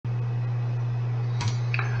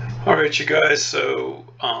All right, you guys. So,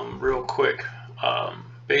 real quick,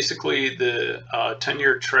 basically the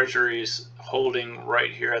 10-year Treasury's holding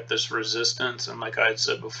right here at this resistance, and like I had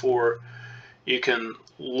said before, you can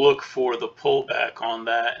look for the pullback on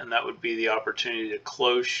that, and that would be the opportunity to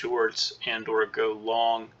close shorts and/or go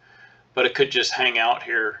long. But it could just hang out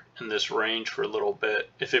here in this range for a little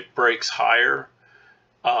bit. If it breaks higher,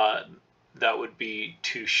 uh, that would be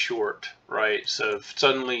too short, right? So if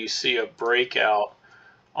suddenly you see a breakout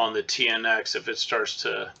on the TNX, if it starts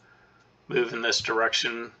to move in this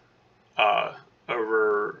direction uh,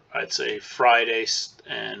 over, I'd say, Friday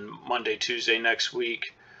and Monday, Tuesday next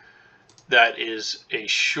week, that is a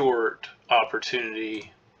short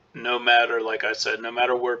opportunity. No matter, like I said, no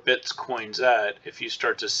matter where Bitcoin's at, if you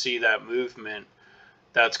start to see that movement,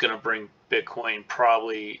 that's going to bring Bitcoin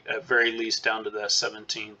probably at very least down to that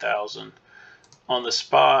 17,000. On the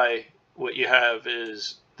SPY, what you have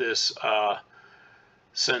is this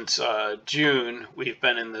since June, we've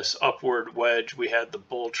been in this upward wedge. We had the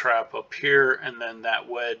bull trap up here, and then that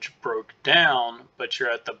wedge broke down, but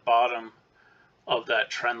you're at the bottom of that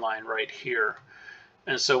trend line right here.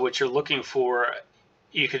 And so what you're looking for,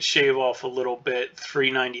 you could shave off a little bit,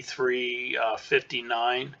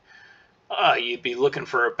 393.59. You'd be looking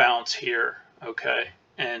for a bounce here, okay?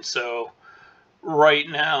 And so right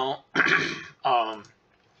now,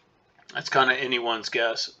 that's kind of anyone's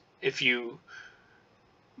guess. If you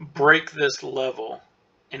break this level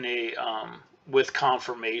in a with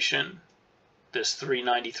confirmation, this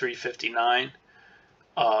 393.59,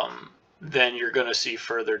 then you're going to see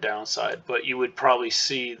further downside. But you would probably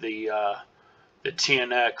see the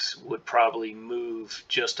TNX would probably move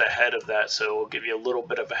just ahead of that, so it'll give you a little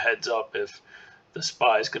bit of a heads up if the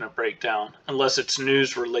SPY is going to break down, unless it's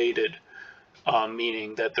news related.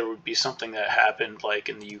 Meaning that there would be something that happened like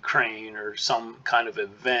in the Ukraine or some kind of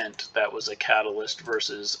event that was a catalyst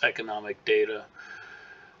versus economic data.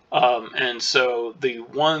 And so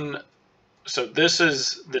this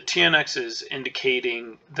is the TNX is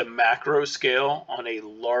indicating the macro scale on a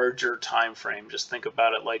larger time frame. Just think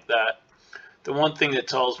about it like that. The one thing that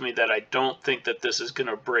tells me that I don't think that this is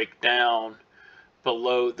going to break down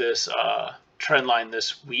below this trend line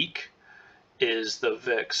this week is the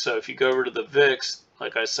VIX. So if you go over to the VIX,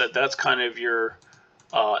 like I said, that's kind of your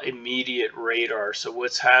immediate radar. So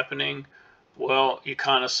what's happening? Well, you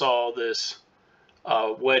kind of saw this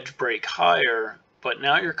wedge break higher, but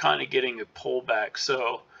now you're kind of getting a pullback.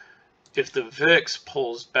 So if the VIX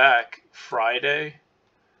pulls back Friday,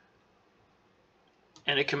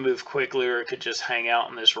 and it can move quickly or it could just hang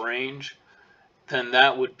out in this range, then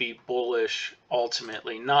that would be bullish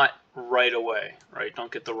ultimately, not right away, right?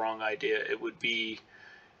 Don't get the wrong idea. It would be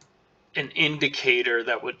an indicator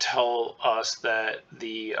that would tell us that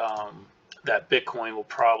that Bitcoin will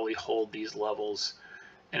probably hold these levels,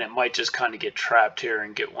 and it might just kind of get trapped here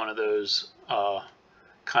and get one of those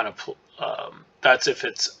that's if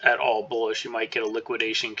it's at all bullish. You might get a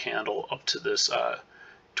liquidation candle up to this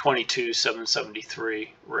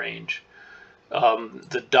 22,773 range.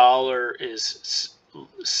 The dollar is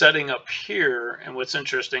setting up here, and what's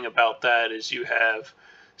interesting about that is you have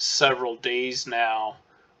several days now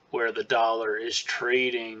where the dollar is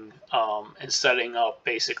trading and setting up,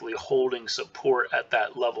 basically holding support at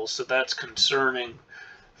that level. So that's concerning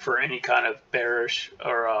for any kind of bearish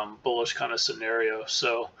or bullish kind of scenario.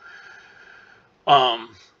 So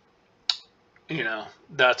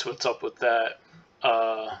that's what's up with that.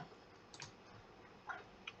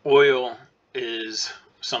 Oil is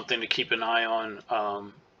something to keep an eye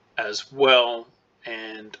on as well.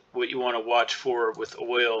 And what you want to watch for with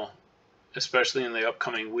oil, especially in the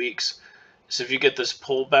upcoming weeks, is if you get this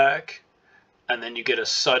pullback and then you get a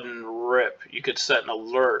sudden rip, you could set an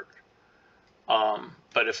alert.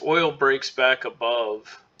 But if oil breaks back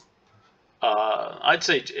above, I'd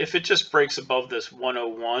say if it just breaks above this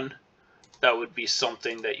 101, that would be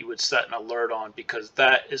something that you would set an alert on, because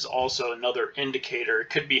that is also another indicator. It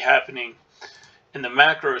could be happening in the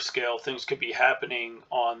macro scale, things could be happening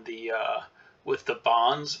on the with the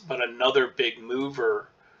bonds, but another big mover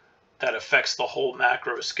that affects the whole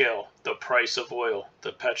macro scale, the price of oil,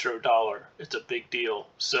 the petrodollar, it's a big deal.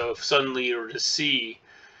 So if suddenly you were to see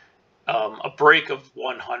a break of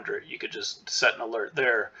 100, you could just set an alert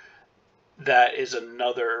there. That is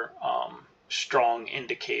another strong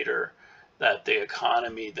indicator that the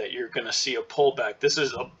economy, that you're going to see a pullback. This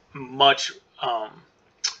is a much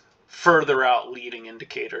further out leading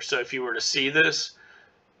indicator. So if you were to see this,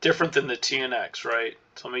 different than the TNX, right?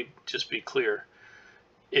 So let me just be clear.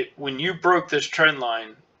 When you broke this trend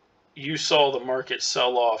line, you saw the market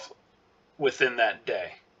sell off within that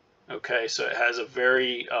day. Okay, so it has a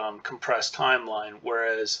very compressed timeline,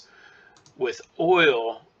 whereas With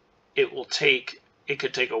oil, it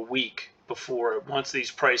could take a week before, once these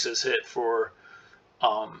prices hit, for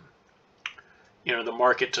the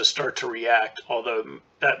market to start to react, although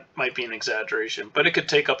that might be an exaggeration, but it could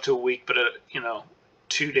take up to a week. But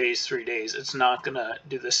 2 days, 3 days, it's not going to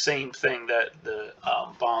do the same thing that the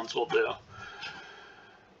bonds will do.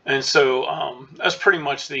 And so that's pretty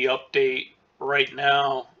much the update right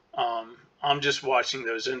now. I'm just watching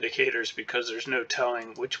those indicators because there's no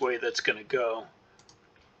telling which way that's going to go.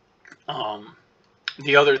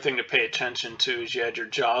 The other thing to pay attention to is you had your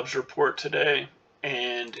jobs report today,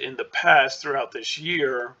 and in the past, throughout this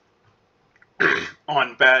year,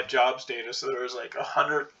 on bad jobs data, so there was like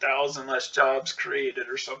 100,000 less jobs created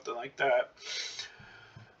or something like that.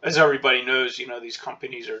 As everybody knows, these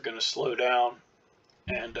companies are going to slow down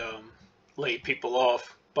and lay people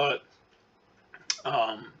off. But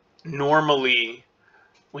normally,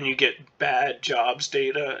 when you get bad jobs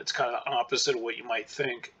data, it's kind of opposite of what you might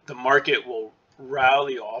think. The market will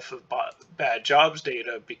rally off of bad jobs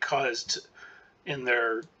data because, in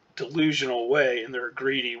their delusional way, in their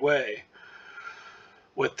greedy way,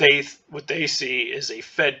 what they see is a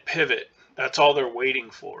Fed pivot. That's all they're waiting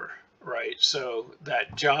for, right? So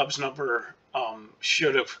that jobs number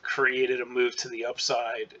should have created a move to the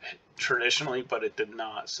upside traditionally, but it did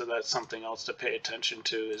not. So that's something else to pay attention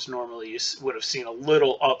to. Is normally you would have seen a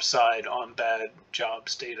little upside on bad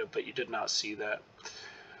jobs data, but you did not see that.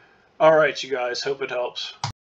 All right, you guys, hope it helps.